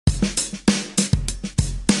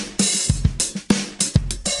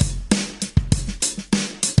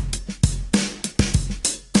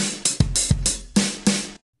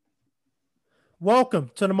Welcome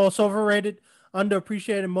to the most overrated,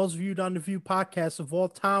 underappreciated, most viewed, underviewed podcast of all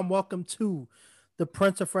time. Welcome to the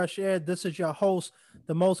Prince of Fresh Air. This is your host,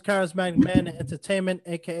 the most charismatic man in entertainment,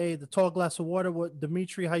 aka the tall glass of water with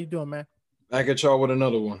Dimitri. How you doing, man? Back at y'all with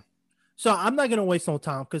another one. So I'm not gonna waste no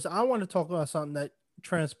time because I want to talk about something that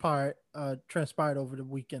transpired over the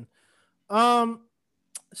weekend. Um,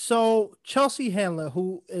 so Chelsea Handler,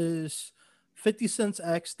 who is 50 Cent's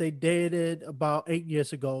ex, they dated about 8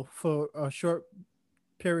 years ago for a short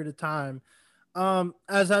period of time.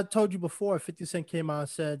 As I told you before, 50 Cent came out and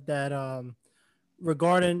said that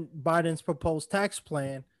regarding Biden's proposed tax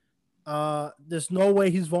plan, there's no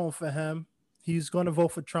way he's voting for him. He's going to vote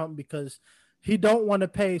for Trump because he don't want to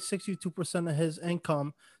pay 62% of his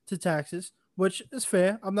income to taxes, which is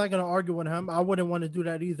fair. I'm not going to argue with him. I wouldn't want to do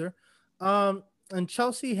that either. And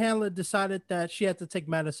Chelsea Handler decided that she had to take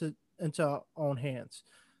matters into her own hands.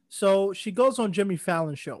 So she goes on Jimmy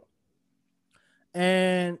Fallon's show.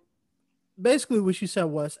 And basically what she said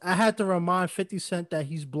was, I had to remind 50 Cent that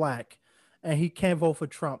he's black and he can't vote for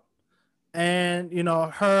Trump. And,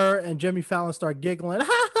 her and Jimmy Fallon start giggling,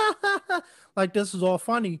 like this is all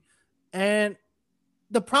funny. And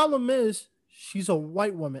the problem is, she's a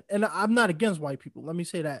white woman. And I'm not against white people. Let me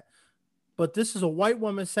say that. But this is a white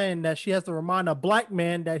woman saying that she has to remind a black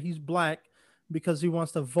man that he's black because he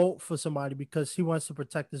wants to vote for somebody because he wants to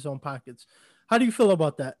protect his own pockets. How do you feel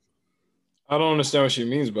about that? I don't understand what she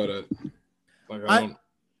means by that. Like I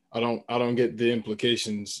I don't get the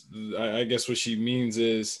implications. I guess what she means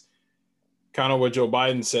is kind of what Joe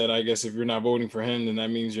Biden said. I guess if you're not voting for him, then that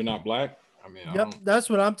means you're not black. I mean, I Yep, don't. that's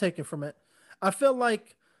what I'm taking from it. I feel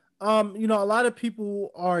like, a lot of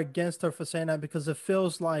people are against her for saying that because it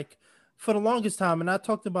feels like, for the longest time, and I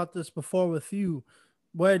talked about this before with you,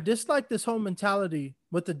 where just like this whole mentality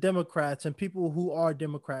with the Democrats and people who are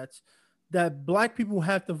Democrats, that black people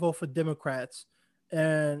have to vote for Democrats,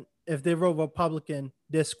 and if they vote Republican,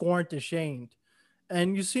 they're scorned and shamed.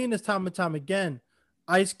 And you've seen this time and time again.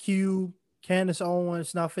 Ice Cube, Candace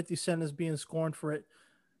Owens, now 50 Cent is being scorned for it.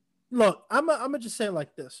 Look, I'm gonna just say it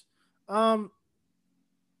like this. Um,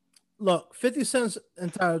 Look, 50 Cent's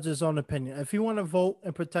entitled to his own opinion. If he want to vote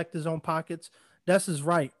and protect his own pockets, that's his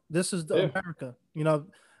right. This is the Yeah. America.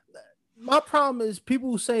 My problem is people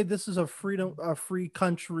who say this is a free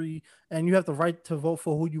country, and you have the right to vote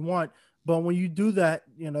for who you want. But when you do that,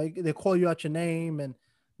 they call you out your name, and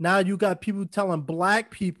now you got people telling black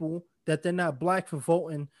people that they're not black for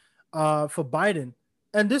voting for Biden.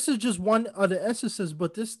 And this is just one of the instances,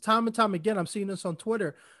 but this time and time again, I'm seeing this on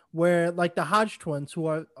Twitter where like the Hodge twins who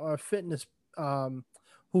are fitness, um,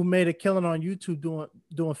 who made a killing on YouTube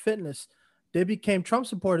doing fitness, they became Trump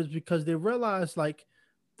supporters because they realized like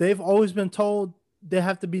they've always been told they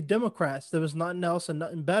have to be Democrats. There was nothing else and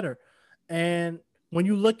nothing better. And when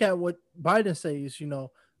you look at what Biden says, you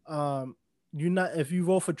not if you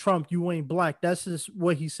vote for Trump, you ain't black. That's just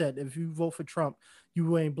what he said. If you vote for Trump,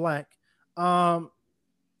 you ain't black. Um,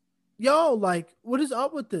 like, what is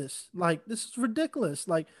up with this? Like, this is ridiculous.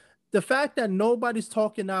 Like, the fact that nobody's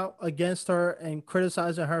talking out against her and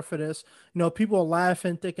criticizing her for this, people are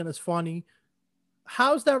laughing, thinking it's funny.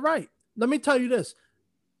 How's that right? Let me tell you this.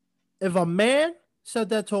 If a man said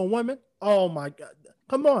that to a woman, oh my God,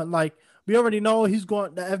 come on. Like, we already know the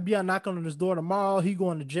FBI knocking on his door tomorrow. He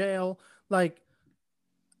going to jail. Like,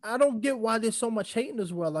 I don't get why there's so much hate in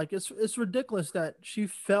this world. Like, it's ridiculous that she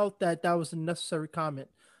felt that that was a necessary comment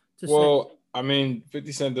to say. Well, I mean,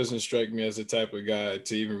 50 Cent doesn't strike me as the type of guy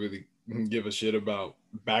to even really give a shit about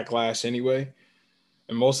backlash anyway.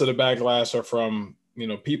 And most of the backlash are from,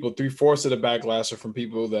 people, three-fourths of the backlash are from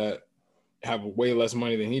people that have way less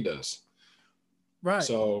money than he does. Right.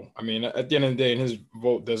 So, I mean, at the end of the day, and his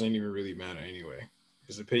vote doesn't even really matter anyway.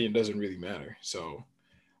 His opinion doesn't really matter. So,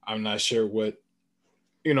 I'm not sure what,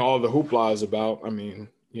 all the hoopla is about. I mean,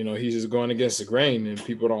 he's just going against the grain and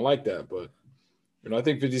people don't like that. But, I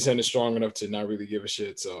think 50 Cent is strong enough to not really give a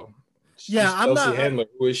shit. So, Yeah, she's I'm Chelsea not. Handler.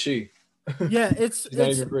 Who is she? Yeah, it's She's not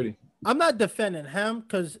it's. even pretty. I'm not defending him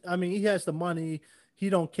because I mean he has the money. He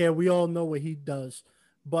don't care. We all know what he does,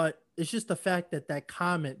 but it's just the fact that that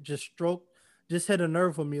comment just hit a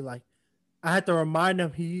nerve with me. Like I had to remind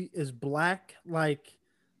him he is black. Like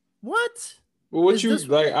what Well, what is you this?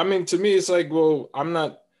 like? I mean, to me, it's like, well, I'm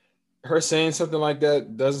not her saying something like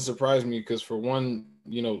that doesn't surprise me because for one,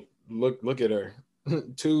 look at her.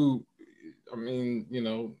 Two, I mean,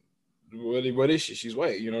 what is she? She's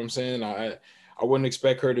white. You know what I'm saying? I wouldn't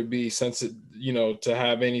expect her to be sensitive, to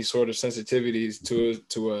have any sort of sensitivities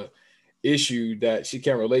to a issue that she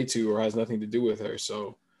can't relate to or has nothing to do with her.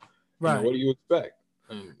 So, Right. what do you expect?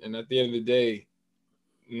 And at the end of the day,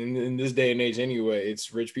 in this day and age anyway,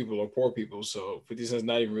 it's rich people or poor people. So 50 Cent's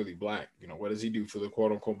not even really black. You know, what does he do for the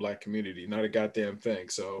quote unquote black community? Not a goddamn thing.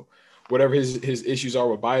 So whatever his issues are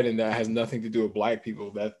with Biden, that has nothing to do with black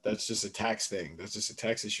people. That's just a tax thing. That's just a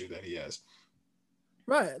tax issue that he has.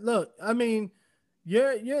 Right. Look, I mean,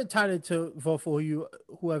 you're entitled to vote for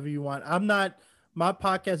whoever you want. I'm not my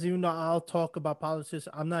podcast, even though I'll talk about politics,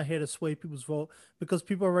 I'm not here to sway people's vote because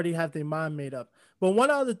people already have their mind made up. But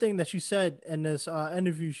one other thing that she said in this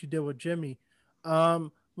interview she did with Jimmy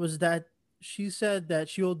was that she said that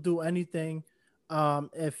she'll do anything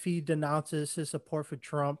if he denounces his support for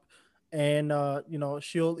Trump, and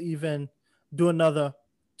she'll even do another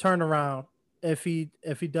turnaround if he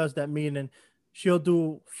does that. Meaning, she'll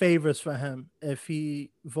do favors for him if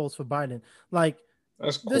he votes for Biden. Like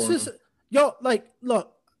That's this corny. is yo, like,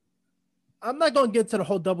 look, I'm not gonna get to the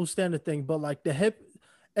whole double standard thing, but like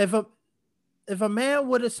if a if a man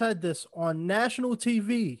would have said this on national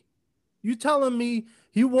TV, you telling me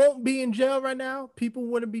he won't be in jail right now? People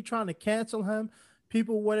wouldn't be trying to cancel him.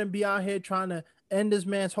 People wouldn't be out here trying to end this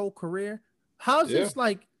man's whole career. How's Yeah. this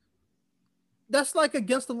like? That's like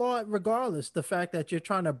against the law, regardless. The fact that you're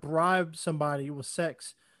trying to bribe somebody with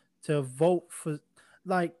sex to vote for,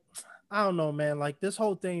 like, I don't know, man. Like this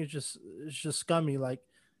whole thing is just scummy. Like,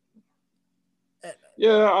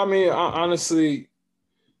 Yeah. I mean, honestly,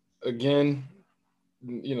 again,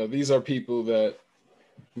 these are people that,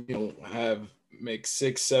 have make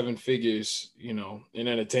 6, 7 figures, in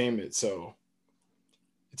entertainment. So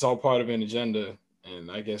it's all part of an agenda. And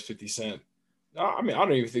I guess 50 Cent, I mean, I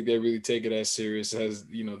don't even think they really take it as serious as,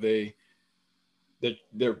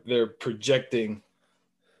 they're projecting.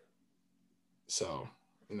 So,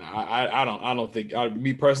 I don't think,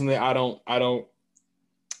 me personally, I don't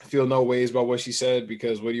feel no ways about what she said,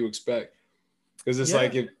 because what do you expect? Because it's yeah,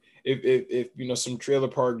 like if some trailer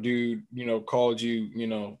park dude called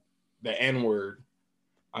you the N-word,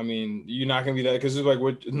 I mean, you're not gonna be that, because it's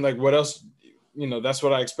what else, that's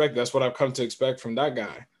what I expect. That's what I've come to expect from that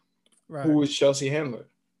guy. Who right. was Chelsea Handler?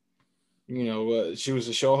 She was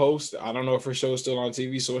a show host. I don't know if her show is still on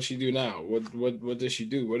TV. So what she do now? What does she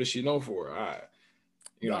do? What is she known for? I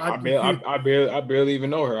agree. I barely even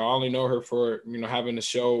know her. I only know her for having a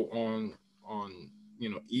show on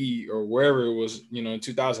E or wherever it was in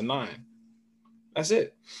 2009. That's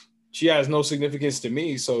it. She has no significance to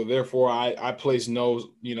me, so therefore I place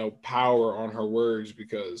no power on her words,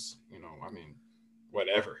 because I mean,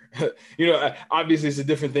 whatever. Obviously it's a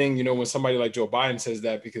different thing when somebody like Joe Biden says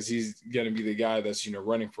that, because he's going to be the guy that's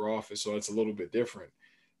running for office, so it's a little bit different.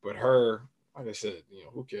 But her, like I said,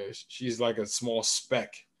 who cares? She's like a small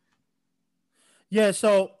speck. Yeah,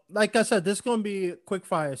 so like I said, this is gonna be quick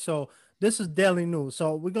fire. So this is daily news.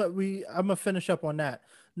 So I'm gonna finish up on that.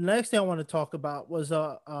 The next thing I want to talk about was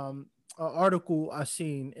a article I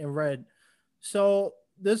seen and read. So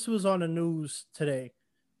this was on the news today.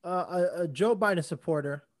 A Joe Biden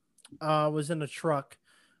supporter was in a truck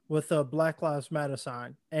with a Black Lives Matter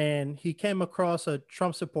sign, and he came across a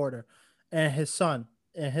Trump supporter and his son.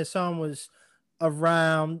 And his son was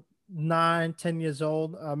around 9, 10 years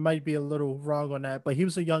old. I might be a little wrong on that, but he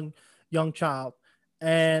was a young child.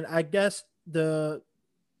 And I guess the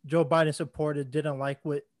Joe Biden supporter didn't like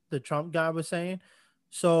what the Trump guy was saying.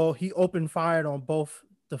 So he opened fire on both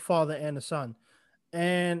the father and the son.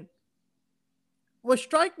 And what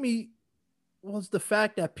struck me was the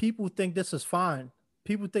fact that people think this is fine.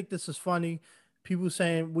 People think this is funny. People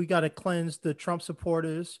saying we got to cleanse the Trump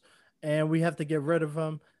supporters and we have to get rid of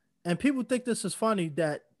them. And people think this is funny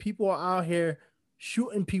that people are out here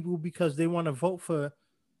shooting people because they want to vote for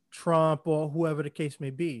Trump or whoever the case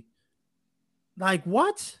may be. Like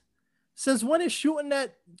what? Since when is shooting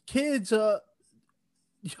at kids? Yo,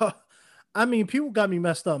 I mean, people got me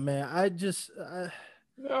messed up, man.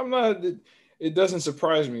 I'm not. It doesn't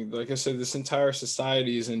surprise me. Like I said, this entire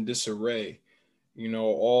society is in disarray.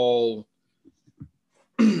 All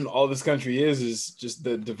all this country is just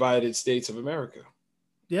the divided states of America.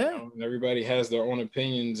 yeah, And everybody has their own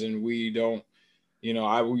opinions, and we don't.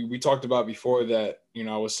 We talked about before that.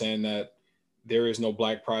 I was saying that there is no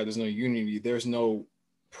black pride. There's no unity. There's no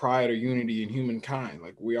pride or unity in humankind.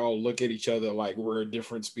 Like, we all look at each other like we're a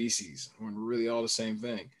different species when we're really all the same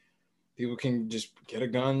thing. People can just get a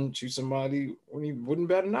gun, shoot somebody, when you wouldn't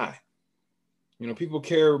bat an eye. People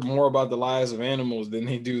care more about the lives of animals than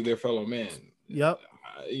they do their fellow man. yep.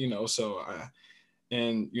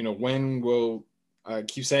 When will, I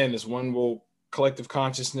keep saying this, when will collective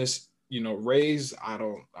consciousness, raise? I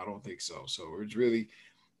don't think so. So it's really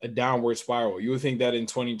a downward spiral. You would think that in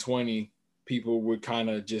 2020, people would kind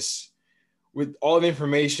of just, with all the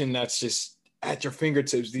information that's just at your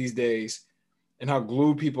fingertips these days, and how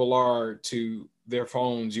glued people are to their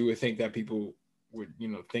phones, you would think that people would,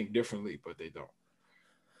 think differently, but they don't.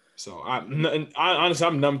 So honestly,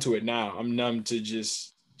 I'm numb to it now. I'm numb to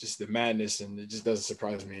just the madness, and it just doesn't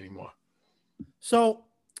surprise me anymore. So,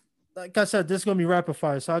 like I said, this is gonna be rapid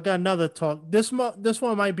fire. So I got another talk. This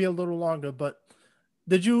one might be a little longer, but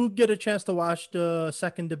did you get a chance to watch the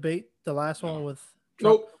second debate, the last one with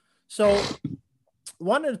Trump? Nope. So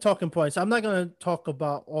one of the talking points, I'm not going to talk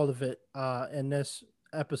about all of it in this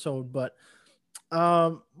episode, but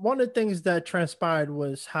one of the things that transpired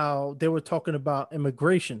was how they were talking about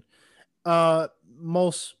immigration.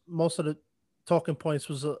 Most of the talking points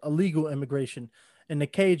was illegal immigration in the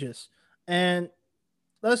cages. And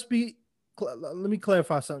let me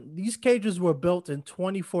clarify something. These cages were built in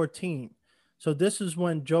 2014. So this is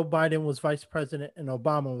when Joe Biden was vice president and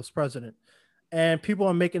Obama was president. And people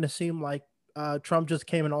are making it seem like Trump just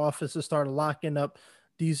came in office and started locking up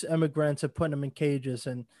these immigrants and putting them in cages.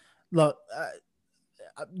 And look,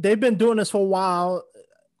 they've been doing this for a while.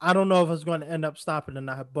 I don't know if it's going to end up stopping or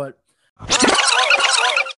not, but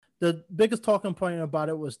the biggest talking point about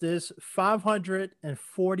it was this: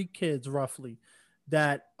 540 kids roughly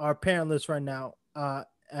that are parentless right now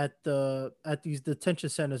at these detention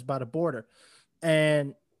centers by the border.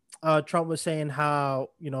 And Trump was saying how,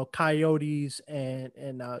 coyotes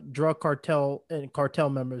and drug cartel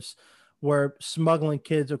members were smuggling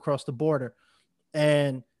kids across the border.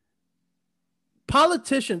 And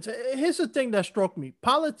politicians, here's the thing that struck me: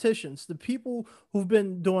 politicians, the people who've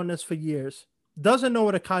been doing this for years, doesn't know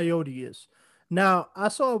what a coyote is. Now, I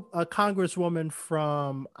saw a congresswoman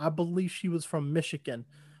from, I believe she was from Michigan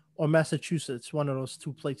or Massachusetts, one of those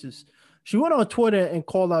two places. She went on Twitter and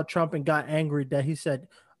called out Trump and got angry that he said,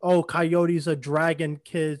 "Oh, coyotes are dragging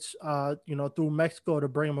kids, through Mexico to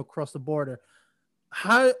bring them across the border."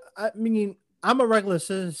 I mean, I'm a regular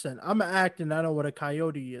citizen. I'm an actor, and I know what a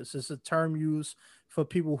coyote is. It's a term used for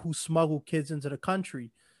people who smuggle kids into the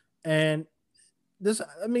country. And this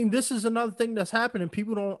is another thing that's happening.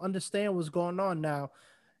 People don't understand what's going on now.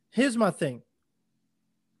 Here's my thing.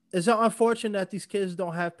 Is it unfortunate that these kids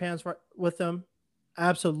don't have parents with them?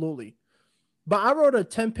 Absolutely. But I wrote a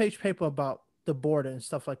 10-page paper about the border and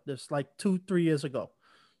stuff like this, like 2-3 years ago.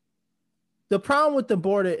 The problem with the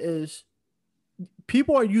border is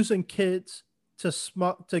people are using kids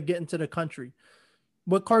to get into the country.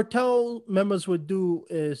 What cartel members would do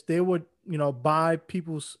is they would, buy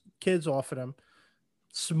people's kids off of them,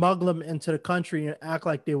 smuggle them into the country, and act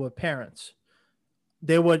like they were parents.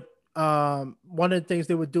 They would one of the things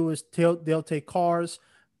they would do is they'll take cars,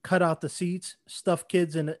 cut out the seats, stuff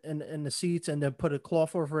kids in the seats, and then put a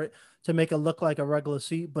cloth over it to make it look like a regular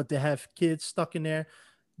seat, but they have kids stuck in there.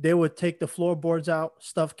 They would take the floorboards out,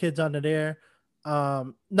 stuff kids under there.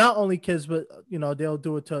 Not only kids, but they'll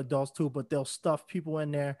do it to adults too, but they'll stuff people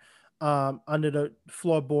in there under the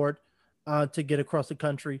floorboard to get across the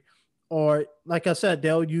country. Or, like I said,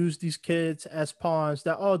 they'll use these kids as pawns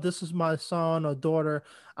that, "Oh, this is my son or daughter.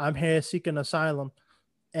 I'm here seeking asylum.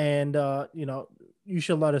 And, you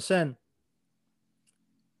should let us in."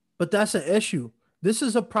 But that's an issue. This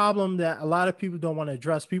is a problem that a lot of people don't want to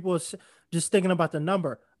address. People are just thinking about the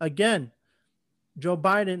number. Again, Joe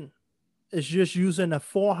Biden is just using a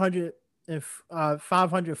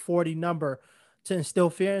 540 number to instill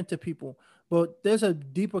fear into people. But there's a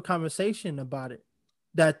deeper conversation about it,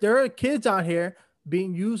 that there are kids out here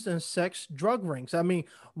being used in sex drug rings. I mean,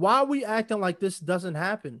 why are we acting like this doesn't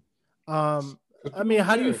happen? How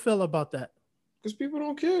do you feel about that? Because people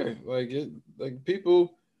don't care. Like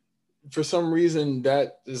people, for some reason,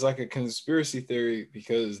 that is like a conspiracy theory,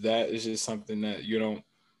 because that is just something that you don't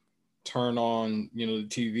turn on, the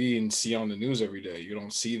TV and see on the news every day. You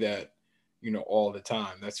don't see that, all the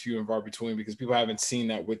time. That's few and far between, because people haven't seen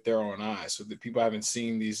that with their own eyes. So the people haven't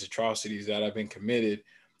seen these atrocities that have been committed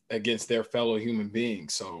against their fellow human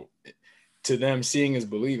beings. So to them, seeing is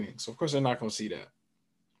believing. So of course they're not going to see that.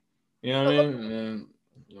 You know what I mean? And,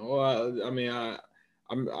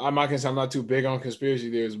 I'm not gonna say I'm not too big on conspiracy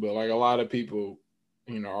theories, but like a lot of people,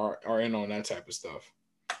 are in on that type of stuff.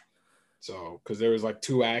 So, because there was like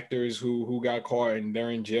 2 actors who got caught and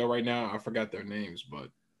they're in jail right now. I forgot their names, but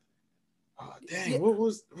what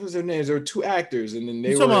was their names? There were 2 actors, and then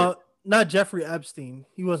they were not Jeffrey Epstein.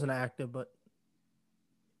 He wasn't an actor, but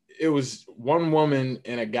it was one woman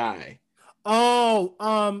and a guy.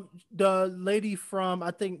 Oh, the lady from,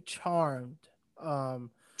 I think, Charmed.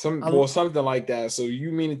 Something like that. So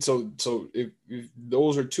you mean it? So if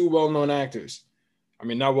those are 2 well-known actors, I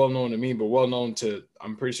mean, not well-known to me, but well-known to,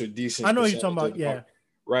 I'm pretty sure, decent. I know what you're talking about, yeah.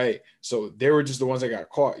 Right. So they were just the ones that got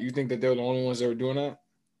caught. You think that they're the only ones that were doing that?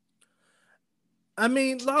 I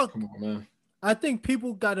mean, look, come on, man. I think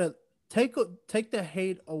people gotta take the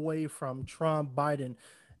hate away from Trump, Biden.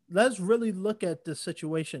 Let's really look at the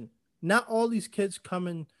situation. Not all these kids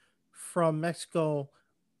coming from Mexico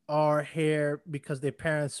are here because their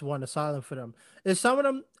parents want asylum for them. And some of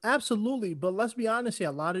them, absolutely. But let's be honest here,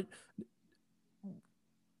 a lot of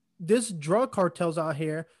this drug cartels out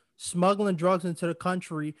here smuggling drugs into the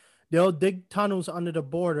country. They'll dig tunnels under the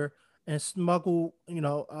border and smuggle,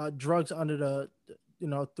 drugs under the,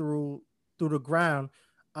 through the ground,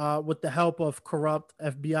 with the help of corrupt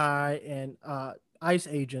FBI and ICE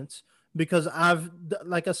agents. Because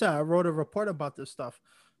like I said, I wrote a report about this stuff.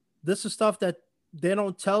 This is stuff that they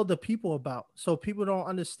don't tell the people about, so people don't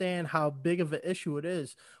understand how big of an issue it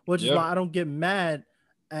is. Which is Yeah. why I don't get mad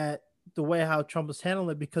at the way how Trump is handling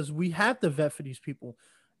it, because we have to vet for these people.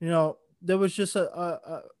 There was just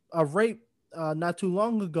a rape not too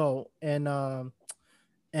long ago in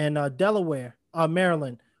Delaware,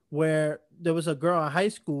 Maryland, where there was a girl in high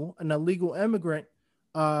school, an illegal immigrant,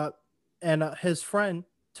 uh, and his friend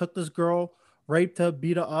took this girl, raped her,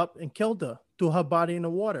 beat her up, and killed her, threw her body in the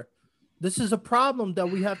water. This is a problem that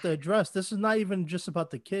we have to address. This is not even just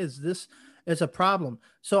about the kids. This is a problem.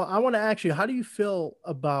 So I want to ask you, how do you feel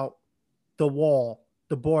about the wall,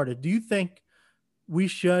 the border? Do you think we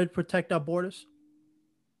should protect our borders?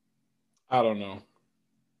 I don't know.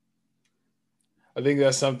 I think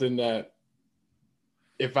that's something that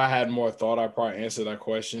if I had more thought, I'd probably answer that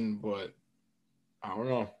question, but I don't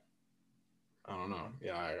know. I don't know.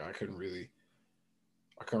 Yeah, I couldn't really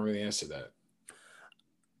answer that.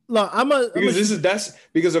 Look, Because that's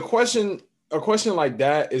because a question like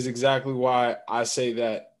that is exactly why I say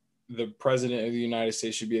that the president of the United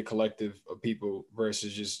States should be a collective of people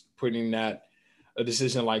versus just putting that a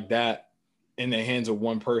decision like that in the hands of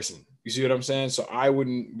one person. You see what I'm saying? So I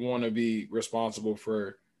wouldn't want to be responsible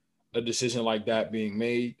for a decision like that being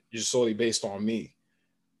made just solely based on me,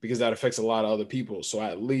 because that affects a lot of other people. So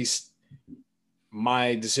at least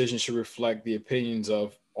my decision should reflect the opinions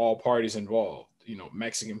of all parties involved,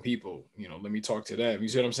 Mexican people, let me talk to them. You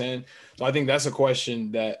see what I'm saying? So I think that's a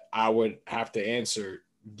question that I would have to answer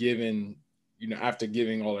given, after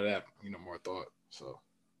giving all of that, more thought. So.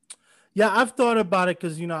 Yeah, I've thought about it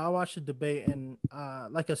because I watched the debate, and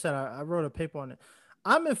like I said, I wrote a paper on it.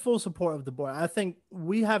 I'm in full support of the board. I think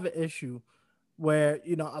we have an issue where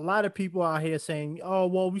a lot of people out here saying, "Oh,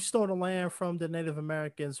 well, we stole the land from the Native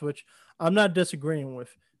Americans," which I'm not disagreeing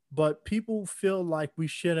with, but people feel like we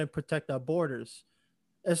shouldn't protect our borders.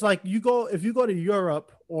 It's like if you go to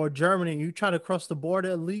Europe or Germany and you try to cross the border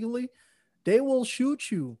illegally, they will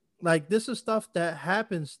shoot you. Like, this is stuff that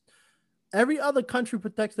happens. Every other country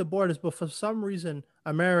protects the borders, but for some reason,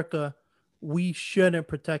 America, we shouldn't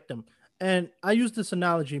protect them. And I use this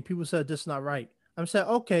analogy, and people said this is not right. I'm saying,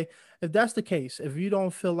 okay, if that's the case, if you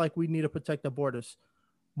don't feel like we need to protect the borders,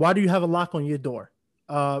 why do you have a lock on your door?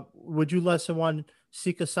 Would you let someone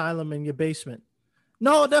seek asylum in your basement?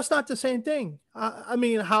 No, that's not the same thing. I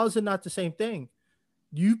mean, how is it not the same thing?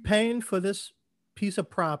 You paying for this piece of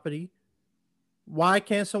property. Why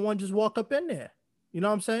can't someone just walk up in there? You know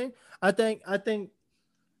what I'm saying? I think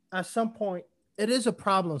at some point it is a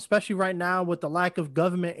problem, especially right now with the lack of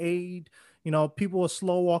government aid. People are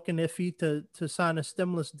slow walking their feet to sign a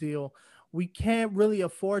stimulus deal. We can't really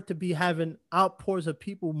afford to be having outpours of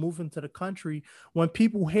people moving to the country when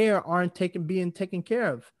people here aren't being taken care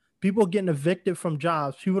of. People are getting evicted from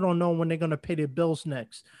jobs. People don't know when they're going to pay their bills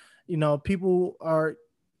next. People are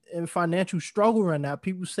in financial struggle right now.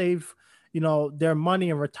 People save, their money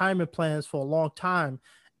and retirement plans for a long time,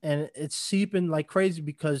 and it's seeping like crazy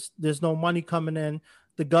because there's no money coming in.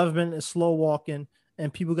 The government is slow walking,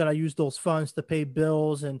 and people got to use those funds to pay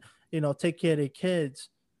bills and take care of their kids.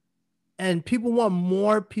 And people want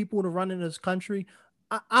more people to run in this country.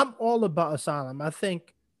 I'm all about asylum. I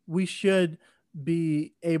think we should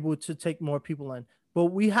be able to take more people in, but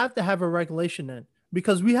we have to have a regulation in,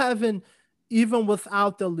 because we haven't, even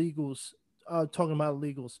without the legals, talking about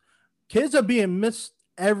illegals, kids are being missed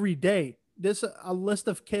every day. There's a list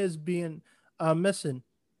of kids being missing,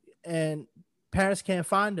 and parents can't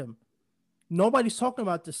find them. Nobody's talking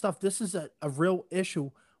about this stuff. This is a real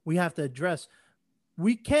issue we have to address.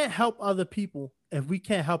 We can't help other people if we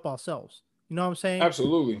can't help ourselves. You know what I'm saying?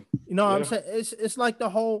 Absolutely. You know what I'm Yeah. saying? It's like the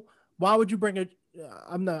whole, why would you bring it?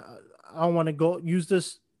 I'm not, I don't want to go use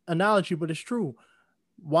this analogy, but it's true.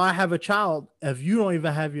 Why have a child if you don't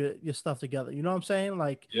even have your stuff together? You know what I'm saying?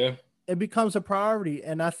 Like, Yeah. it becomes a priority.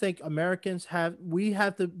 And I think we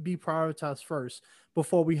have to be prioritized first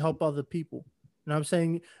before we help other people. You know what I'm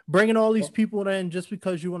saying? Bringing all these people in just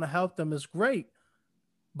because you want to help them is great.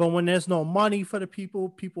 But when there's no money for the people,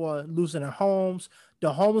 people are losing their homes.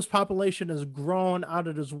 The homeless population is growing out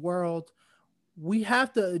of this world. We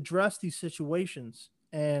have to address these situations.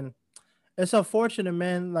 And it's unfortunate,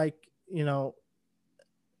 man. Like,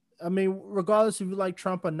 I mean, regardless if you like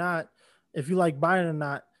Trump or not, if you like Biden or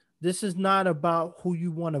not, this is not about who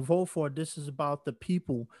you want to vote for. This is about the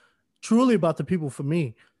people, truly about the people for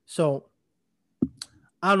me. So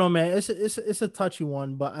I don't know, man. It's a touchy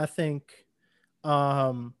one, but I think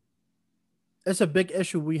um, it's a big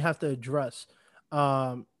issue we have to address.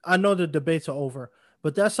 I know the debates are over,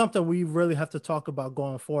 but that's something we really have to talk about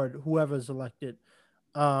going forward. Whoever is elected.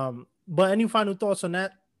 But any final thoughts on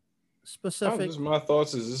that specific? Just my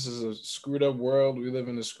thoughts is this is a screwed up world. We live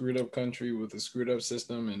in a screwed up country with a screwed up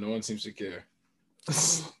system, and no one seems to care.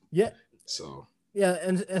 Yeah. So Yeah,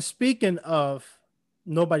 and speaking of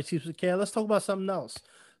nobody seems to care, let's talk about something else.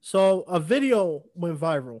 So a video went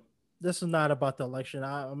viral. This is not about the election.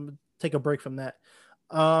 I'm gonna take a break from that.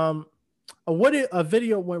 Um, a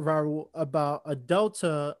video went viral about a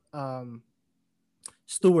Delta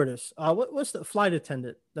stewardess. What's the flight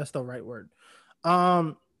attendant? That's the right word.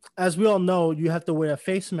 Um, as we all know, you have to wear a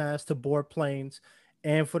face mask to board planes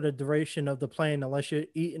and for the duration of the plane, unless you're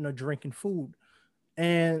eating or drinking food.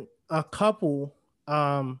 And a couple,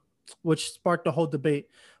 which sparked the whole debate,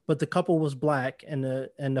 but the couple was black and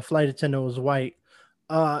the flight attendant was white.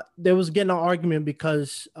 There was getting an argument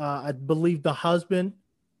because I believe the husband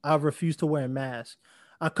refused to wear a mask.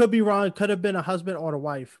 I could be wrong. It could have been a husband or the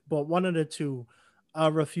wife, but one of the two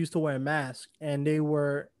refused to wear a mask, and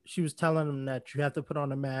she was telling them that you have to put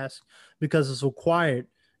on a mask because it's required.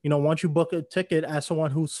 Once you book a ticket as someone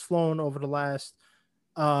who's flown over the last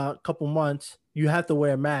couple months, you have to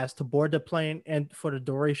wear a mask to board the plane and for the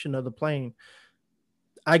duration of the plane.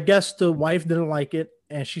 I guess the wife didn't like it,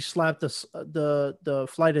 and she slapped the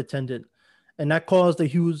flight attendant, and that caused a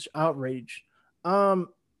huge outrage. Um,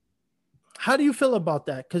 how do you feel about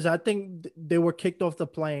that? Because I think they were kicked off the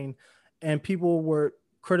plane, and people were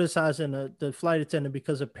criticizing the flight attendant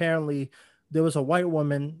because apparently there was a white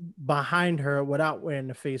woman behind her without wearing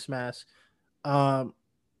the face mask. Um,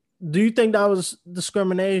 do you think that was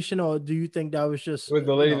discrimination, or do you think that was just with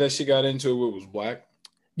the lady that she got into it was black?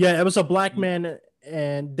 Yeah, it was a black man,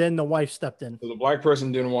 and then the wife stepped in. So the black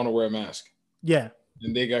person didn't want to wear a mask. Yeah,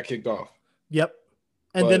 and they got kicked off. Yep.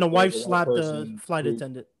 And then the wife slapped the flight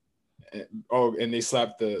attendant. And they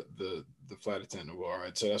slapped the flight attendant. Well, all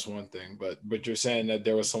right, so that's one thing. But you're saying that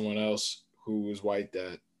there was someone else who was white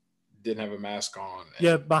that didn't have a mask on.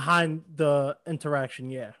 Yeah, behind the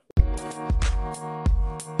interaction. Yeah.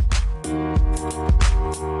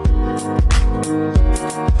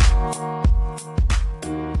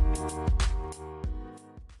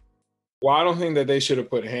 Well, I don't think that they should have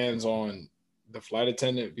put hands on the flight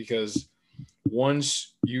attendant, because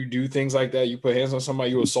once you do things like that, you put hands on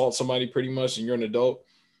somebody, you assault somebody pretty much, and you're an adult.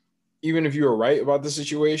 Even if you were right about the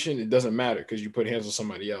situation, it doesn't matter because you put hands on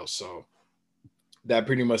somebody else. So that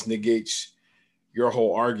pretty much negates your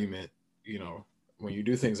whole argument, when you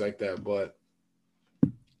do things like that. But,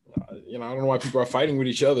 I don't know why people are fighting with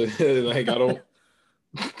each other. Like, I don't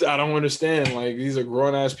understand. Like, these are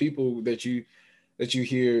grown ass people that you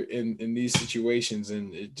hear in these situations,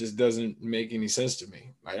 and it just doesn't make any sense to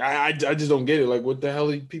me. Like, I just don't get it. Like, what the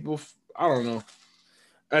hell are people? I don't know.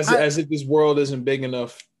 As if this world isn't big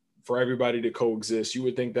enough for everybody to coexist. You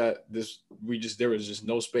would think that there was just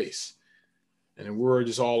no space, and we're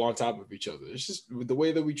just all on top of each other. It's just the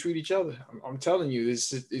way that we treat each other. I'm telling you,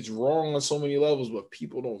 it's wrong on so many levels, but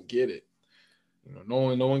people don't get it. No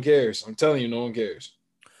one cares. I'm telling you, no one cares.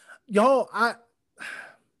 Yo,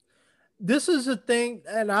 this is a thing,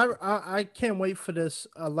 and I can't wait for this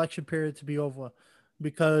election period to be over,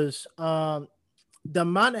 because the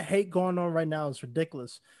amount of hate going on right now is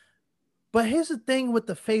ridiculous. But here's the thing with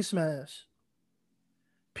the face mask.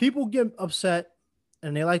 People get upset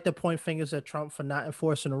and they like to point fingers at Trump for not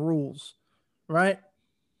enforcing the rules, right?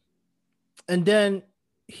 And then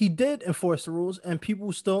he did enforce the rules, and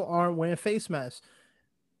people still aren't wearing face masks.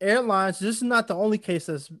 Airlines, this is not the only case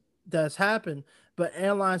that's happened, but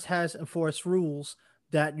airlines has enforced rules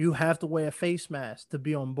that you have to wear a face mask to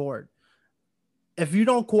be on board. If you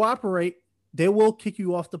don't cooperate, they will kick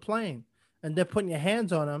you off the plane, and they're putting your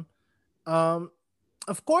hands on them.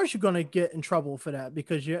 Of course, you're going to get in trouble for that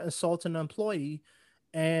because you're assaulting an employee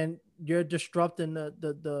and you're disrupting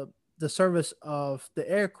the service of the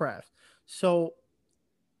aircraft. So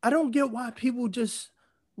I don't get why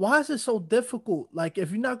why is it so difficult? Like,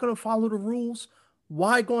 if you're not going to follow the rules,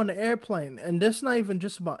 why go on the airplane? And that's not even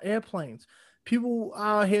just about airplanes. People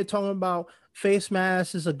out here talking about face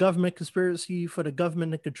masks is a government conspiracy for the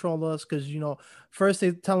government to control us because first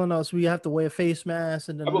they're telling us we have to wear face masks,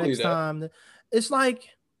 and I then the believe next that. time it's like,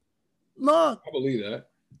 look, I believe that.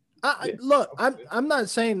 Yeah. look, I'm not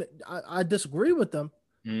saying I disagree with them,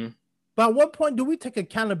 Mm-hmm. but at what point do we take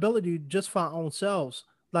accountability just for our own selves?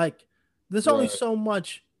 Like, there's only Right. so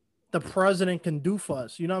much the president can do for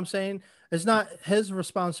us. You know what I'm saying? It's not his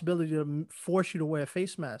responsibility to force you to wear a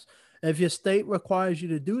face mask. If your state requires you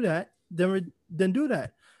to do that, then do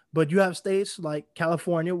that. But you have states like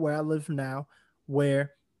California, where I live now,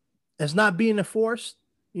 where it's not being enforced.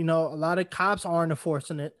 A lot of cops aren't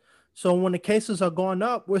enforcing it. So when the cases are going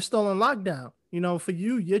up, we're still in lockdown. For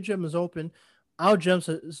you, your gym is open. Our gym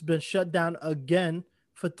has been shut down again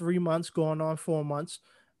for 3 months, going on 4 months.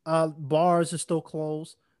 Bars are still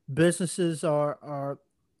closed. Businesses are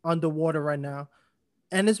underwater right now,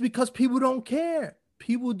 and it's because people don't care.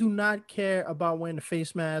 People do not care about wearing the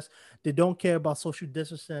face mask. They don't care about social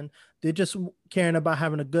distancing. They're just caring about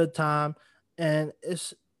having a good time, and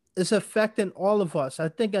it's affecting all of us. I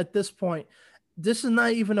think at this point, this is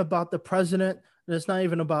not even about the president. And it's not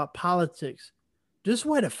even about politics. Just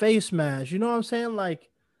wear the face mask. You know what I'm saying? Like,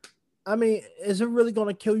 I mean, is it really going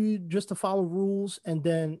to kill you just to follow rules? And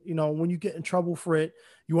then, when you get in trouble for it,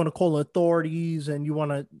 you want to call the authorities and you want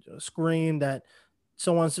to scream that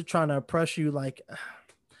someone's trying to oppress you. Like,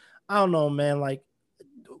 I don't know, man. Like,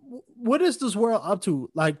 what is this world up to?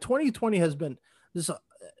 Like, 2020 has been this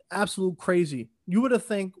absolute crazy. You would have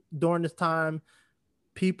think during this time,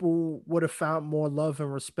 people would have found more love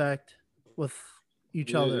and respect with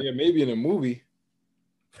each Yeah, other. yeah, maybe in a movie.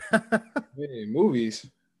 Maybe in movies,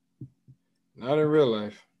 not in real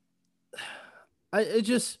life.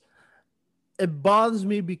 It bothers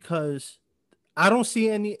me because I don't see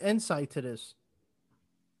any insight to this.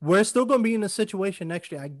 We're still going to be in a situation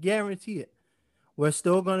next year. I guarantee it. We're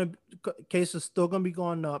still going to cases still going to be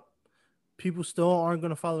going up. People still aren't going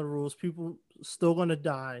to follow the rules. People still going to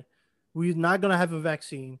die. We're not going to have a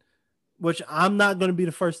vaccine, which I'm not going to be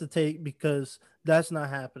the first to take because that's not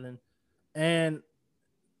happening. And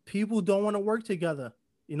people don't want to work together.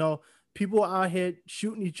 You know, people out here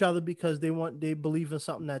shooting each other because they believe in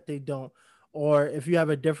something that they don't, or if you have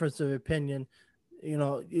a difference of opinion, they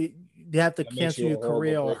have to That makes cancel you a your horrible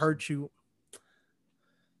career or person. hurt you.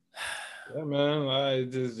 Yeah, man. I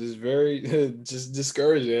just very just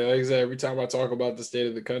discouraging. Like I said, every time I talk about the state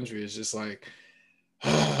of the country, it's just like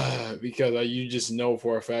because you just know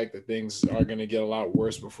for a fact that things are going to get a lot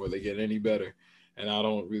worse before they get any better, and I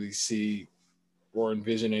don't really see or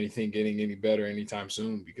envision anything getting any better anytime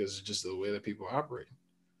soon because it's just the way that people operate.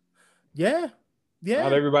 Yeah, Not yeah,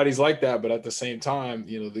 everybody's like that, but at the same time,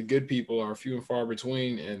 the good people are few and far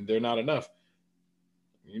between, and they're not enough.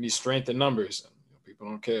 You need strength in numbers. People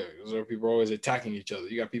don't care. Those are people always attacking each other.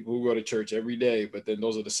 You got people who go to church every day, but then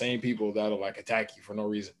those are the same people that'll like attack you for no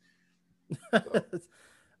reason. So,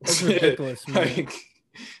 it's ridiculous, man. like,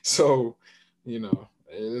 so, it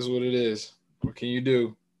is what it is. What can you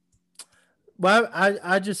do? Well,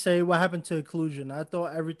 I just say what happened to inclusion. I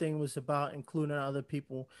thought everything was about including other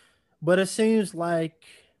people, but it seems like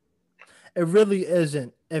it really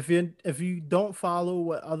isn't. If you don't follow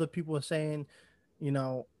what other people are saying, you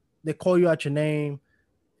know, they call you out your name,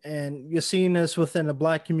 and you're seeing this within the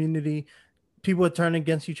black community. People are turning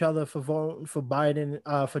against each other for voting for Biden,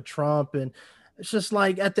 for Trump, and it's just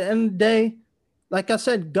like at the end of the day, like I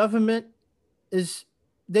said, government is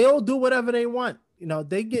they all do whatever they want.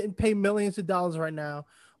 They getting paid millions of dollars right now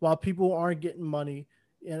while people aren't getting money.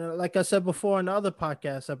 Like I said before in the other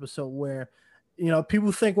podcast episode, where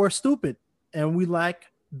people think we're stupid and we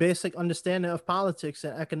lack basic understanding of politics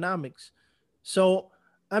and economics. So,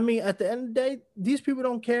 I mean, at the end of the day, these people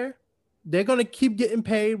don't care. They're gonna keep getting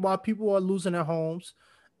paid while people are losing their homes,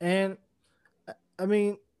 and I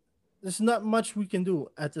mean, there's not much we can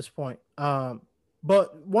do at this point.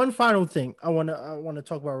 But one final thing I want to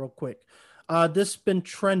talk about real quick. This has been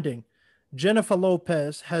trending. Jennifer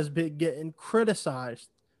Lopez has been getting criticized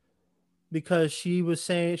because she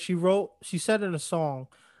said in a song,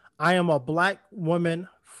 "I am a black woman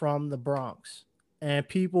from the Bronx," and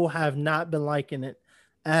people have not been liking it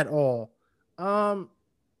at all. Um,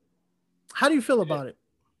 how do you feel about it?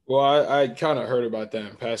 Well, I kind of heard about that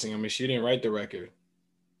in passing. I mean, she didn't write the record.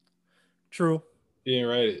 True, She didn't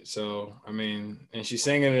write it. So, I mean, and she's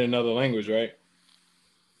singing in another language, right?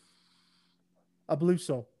 I believe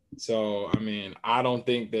so. So, I mean, I don't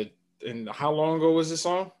think that. And how long ago was this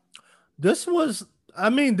song? This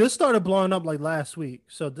started blowing up like last week,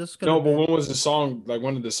 so this could No, have but been. when was the song? Like,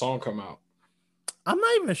 when did the song come out? I'm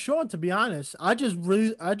not even sure, to be honest. I just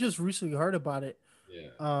recently heard about it. Yeah.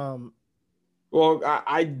 Um, Well,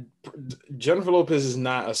 Jennifer Lopez is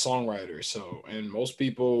not a songwriter, so and most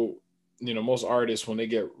people, most artists when they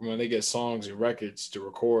get songs and records to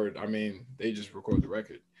record, I mean, they just record the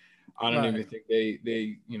record. I don't Right. even think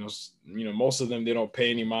they most of them they don't pay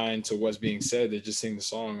any mind to what's being said. They just sing the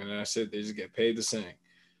song, and that's it. They just get paid to sing.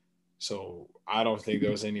 So I don't think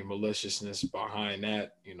there was any maliciousness behind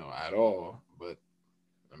that, at all. But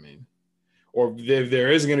I mean, or if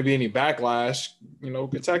there isn't going to be any backlash,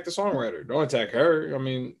 attack the songwriter. Don't attack her. I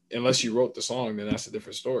mean, unless she wrote the song, then that's a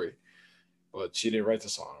different story. But she didn't write the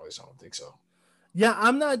song, at least I don't think so. Yeah,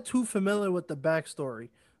 I'm not too familiar with the backstory,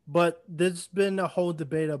 but there's been a whole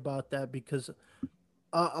debate about that because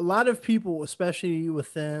a lot of people, especially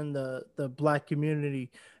within the black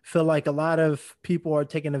community, feel like a lot of people are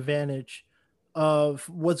taking advantage of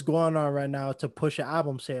what's going on right now to push an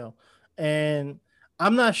album sale. And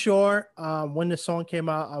I'm not sure when the song came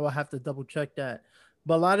out. I will have to double check that.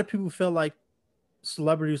 But a lot of people feel like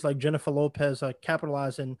celebrities like Jennifer Lopez are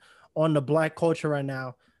capitalizing on the black culture right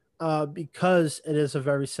now because it is a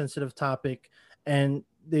very sensitive topic, and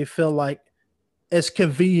they feel like it's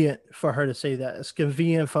convenient for her to say that. It's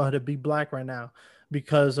convenient for her to be black right now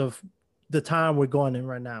because of the time we're going in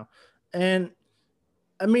right now. And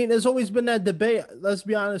I mean, there's always been that debate. Let's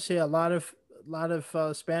be honest here. A lot of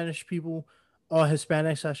Spanish people or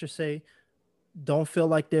Hispanics, I should say, don't feel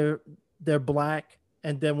like they're black.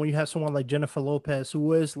 And then when you have someone like Jennifer Lopez,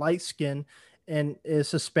 who is light skinned and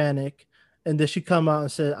is Hispanic, and then she come out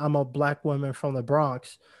and said, "I'm a black woman from the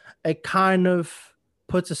Bronx," it kind of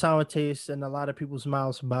puts a sour taste in a lot of people's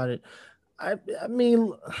mouths about it. I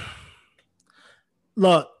mean,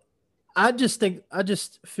 look, I just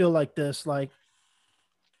feel like this, like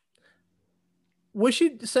what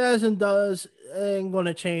she says and does ain't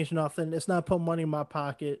gonna change nothing. It's not putting money in my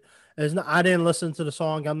pocket. It's not. I didn't listen to the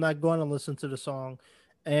song. I'm not going to listen to the song.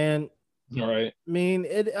 And All right. I mean,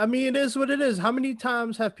 it. I mean, it is what it is. How many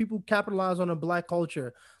times have people capitalized on a black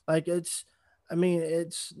culture? Like it's. I mean,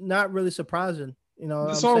 it's not really surprising. You know what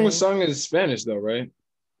The I'm song was saying? sung in Spanish though, right?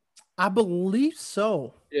 I believe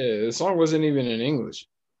so. Yeah, the song wasn't even in English.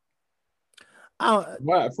 I,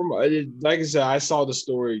 But like I said, I saw the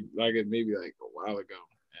story maybe like a while ago,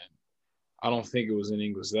 and I don't think it was in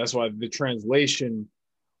English. That's why the translation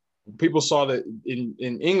people saw that in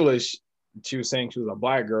English she was saying she was a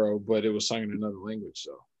black girl, but it was sung in another language.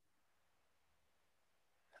 So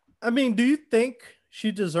I mean, do you think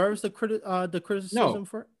she deserves the no, criticism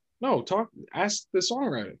for it? no, ask the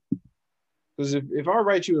songwriter because if I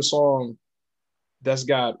write you a song that's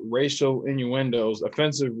got racial innuendos,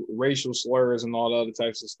 offensive racial slurs, and all the other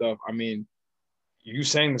types of stuff, I mean, you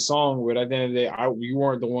sang the song, but at the end of the day, you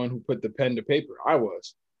weren't the one who put the pen to paper. I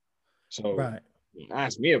was. So Right.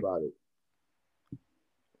 ask me about it.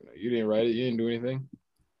 You didn't write it. You didn't do anything.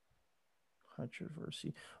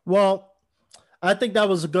 Controversy. Well, I think that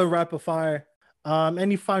was a good rapid fire.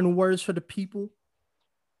 Any final words for the people?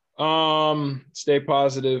 Stay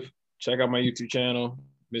positive. Check out my YouTube channel,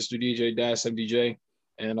 Mr. DJ MDJ,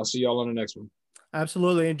 and I'll see y'all on the next one.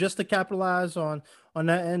 Absolutely. And just to capitalize on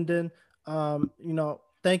that ending,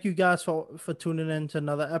 thank you guys for tuning in to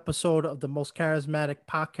another episode of the most charismatic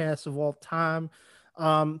podcast of all time.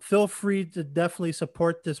 Feel free to definitely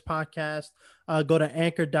support this podcast. Go to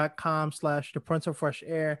anchor.com/the Prince of Fresh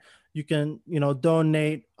Air. You can,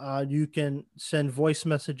 donate. You can send voice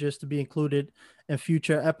messages to be included in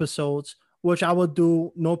future episodes, which I will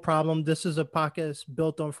do no problem. This is a podcast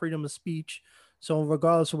built on freedom of speech. So,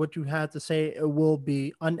 regardless of what you had to say, it will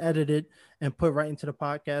be unedited and put right into the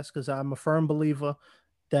podcast because I'm a firm believer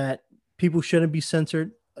that people shouldn't be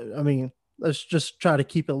censored. I mean, let's just try to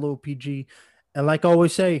keep it a little PG. And like I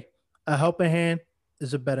always say, a helping hand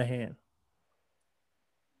is a better hand.